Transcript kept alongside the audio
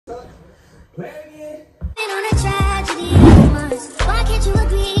Play it again. On a tragedy, why can't you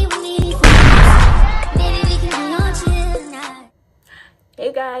agree with me? Maybe we can be on chill tonight.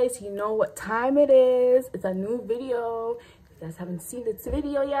 Hey guys, you know what time it is. It's a new video. If you guys haven't seen this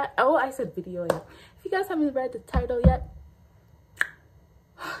video yet, oh, I said video yet. If you guys haven't read the title yet,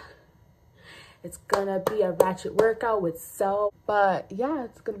 it's gonna be a Ratchet workout with Zoie. But yeah,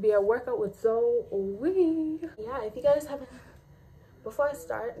 it's gonna be a workout with Zoie. Yeah, if you guys haven't, before I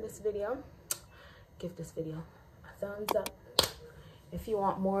start this video, give this video a thumbs up if you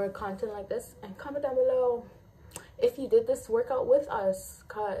want more content like this, and comment down below if you did this workout with us,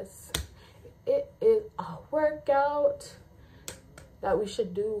 because it is a workout that we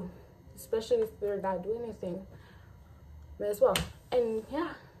should do, especially if we're not doing anything. May as well. And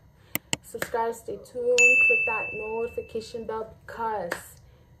yeah, subscribe, stay tuned, click that notification bell because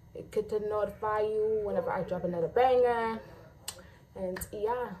it could to notify you whenever I drop another banger. And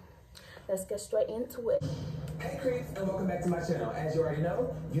yeah, let's get straight into it. Hey creeps, and welcome back to my channel. As you already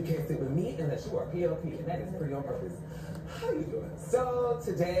know, you can't sit with me unless you are PLP, and that is pretty on purpose. How you doing? So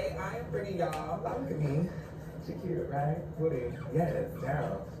today I am bringing y'all, look at me. She cute, right? Booty. Yes,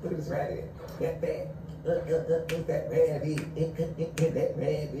 down. Look at this rabbit. That bad. That rabbit. That rabbit.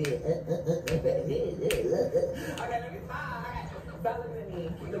 Okay, let me talk. Stop looking at me.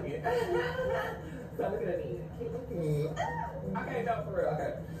 Keep looking. Stop looking at me. Keep looking. Okay, no, for real.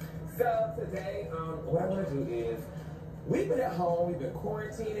 Okay. So today, what I want to do is, we've been at home, we've been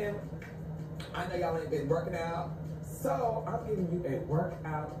quarantining. I know y'all ain't been working out, so I'm giving you a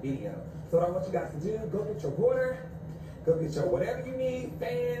workout video. So what I want you guys to do, go get your water, go get your whatever you need,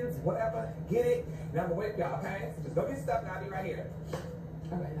 fans, whatever, get it. And I'm gonna wait for y'all, okay? So just go get stuff and I'll be right here.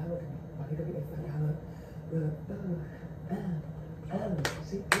 All right, now look at me. Okay, go get that stuff, y'all. Look,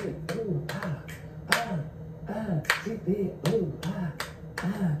 she did, she did,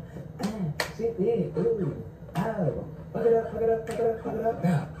 she did, fuck it up, fuck it up, fuck it up, fuck it up.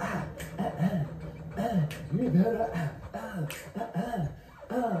 Now, you better,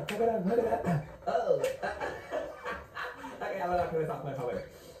 fuck it up, fuck it up. Oh, okay, I'm not gonna stop playing for later.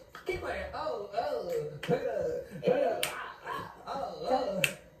 Keep playing. Oh, put it up, put it up.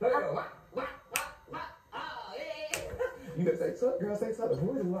 Put it up. Oh, yeah. You gonna say something, girl? Say something. Who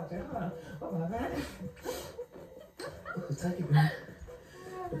is watching? Huh? Oh my God. Take it, girl.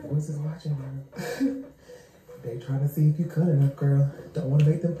 The voice is watching, girl. They trying to see if you cut enough, girl. Don't want to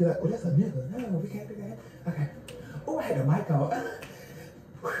make them feel like, oh, that's a nigga. No, we can't do that. Okay. Oh, I had the mic on.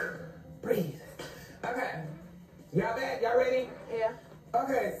 Breathe. Okay. Y'all back? Y'all ready? Yeah.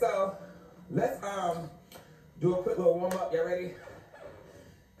 Okay, so let's do a quick little warm up. Y'all ready?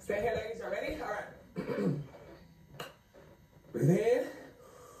 Stay here, ladies. Y'all ready? All right. Breathe in.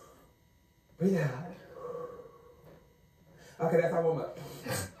 Breathe out. Okay, that's our warm up.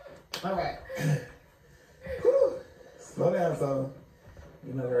 All right. Whew. Slow down, so.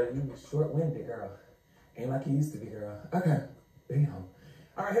 You know, girl, you short-winded, girl. Ain't like you used to be, girl. Okay. Damn.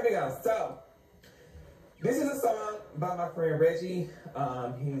 All right, here we go. So, this is a song by my friend Reggie.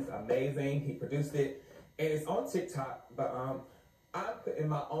 He's amazing. He produced it. And it's on TikTok. But I'm putting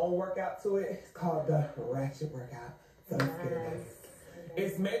my own workout to it. It's called the Ratchet workout. So let's get it.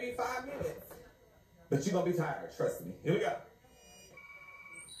 It's maybe 5 minutes. But you're going to be tired. Trust me. Here we go.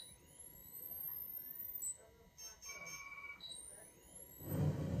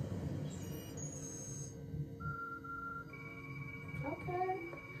 Okay,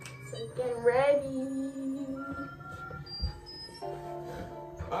 so get ready.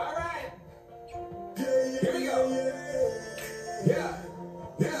 All right. Here we go. Yeah.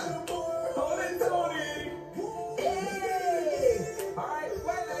 Yeah. Hold it, Tony. Hey. All right,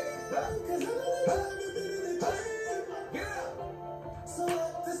 wait, ladies. Get up. So I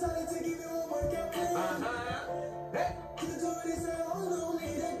decided to give you a workout plan. Hey.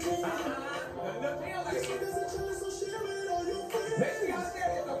 No deal, ladies. Make sure y'all share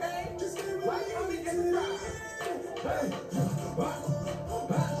this, okay? Why you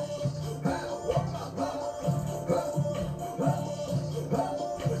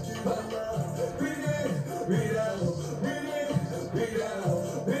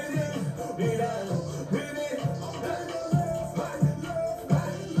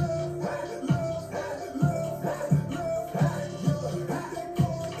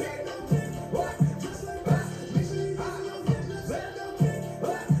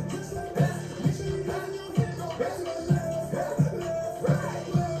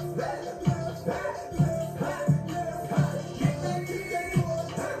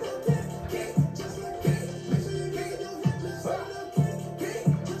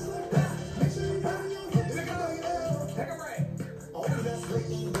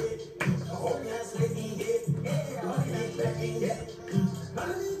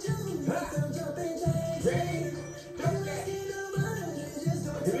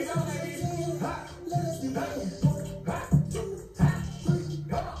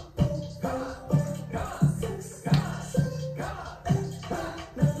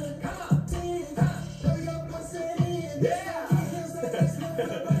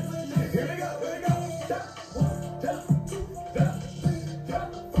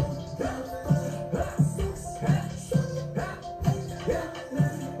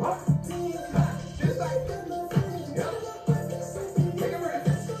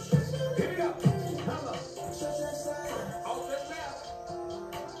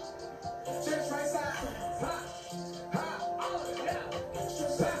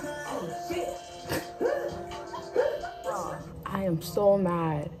so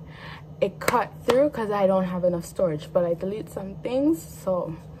mad. It cut through because I don't have enough storage, but I deleted some things,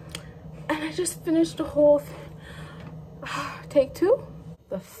 so. And I just finished the whole take 2.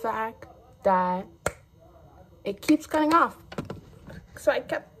 The fact that it keeps cutting off, so I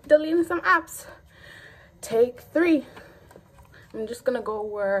kept deleting some apps. Take 3. I'm just gonna go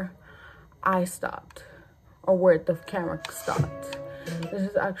where I stopped, or where the camera stopped. This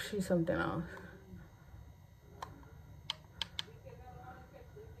is actually something else.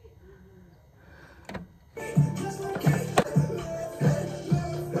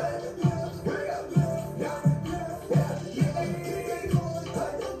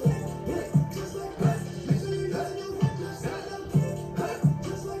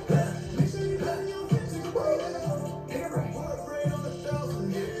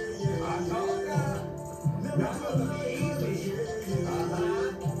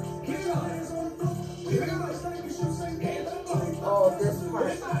 Oh, this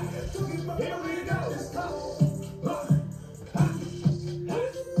part.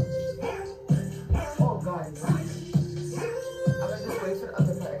 Oh God. I'm gonna just wait for the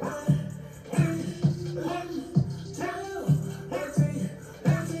other part.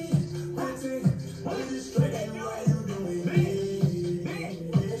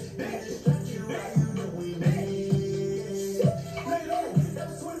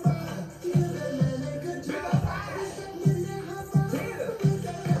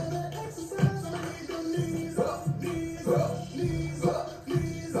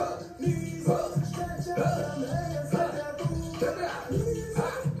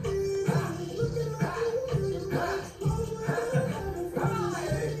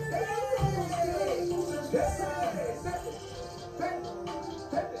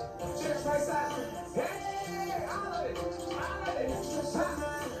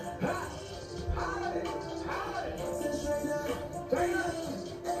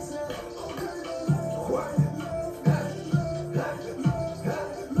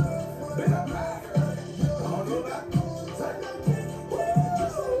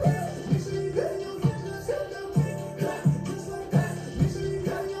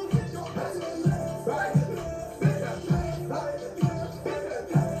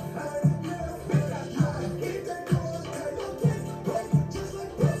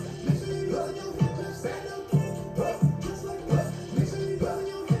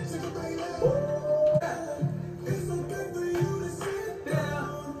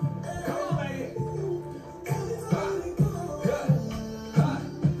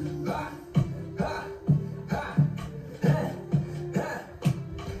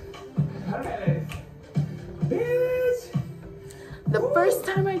 The first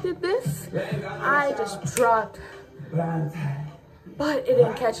time I did this, I just dropped, but it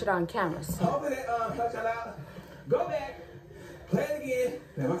didn't catch it on camera. So. Open it, touch it out. Go back, play it again.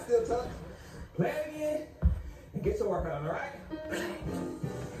 Am I still touch? Play it again, and get your workout on, all right?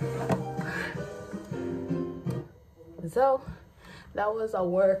 So, that was a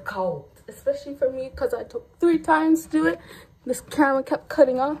workout, especially for me, because I took 3 times to do it. This camera kept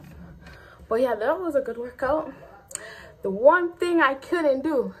cutting off. But yeah, that was a good workout. The one thing I couldn't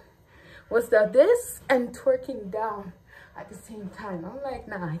do was this and twerking down at the same time. I'm like,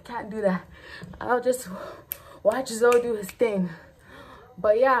 nah, I can't do that. I'll just watch Zoe do his thing.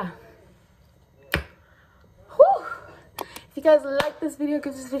 But yeah. Whew. If you guys like this video,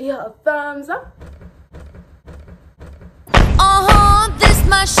 give this video a thumbs up. This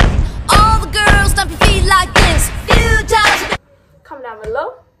my shit. All the girls stomp your feet like this. Few times. Comment down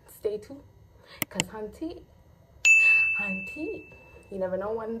below. Stay tuned. Cause hunty, you never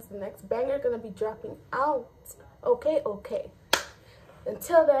know when's the next banger gonna be dropping out. Okay.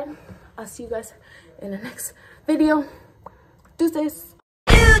 Until then, I'll see you guys in the next video. Deuces.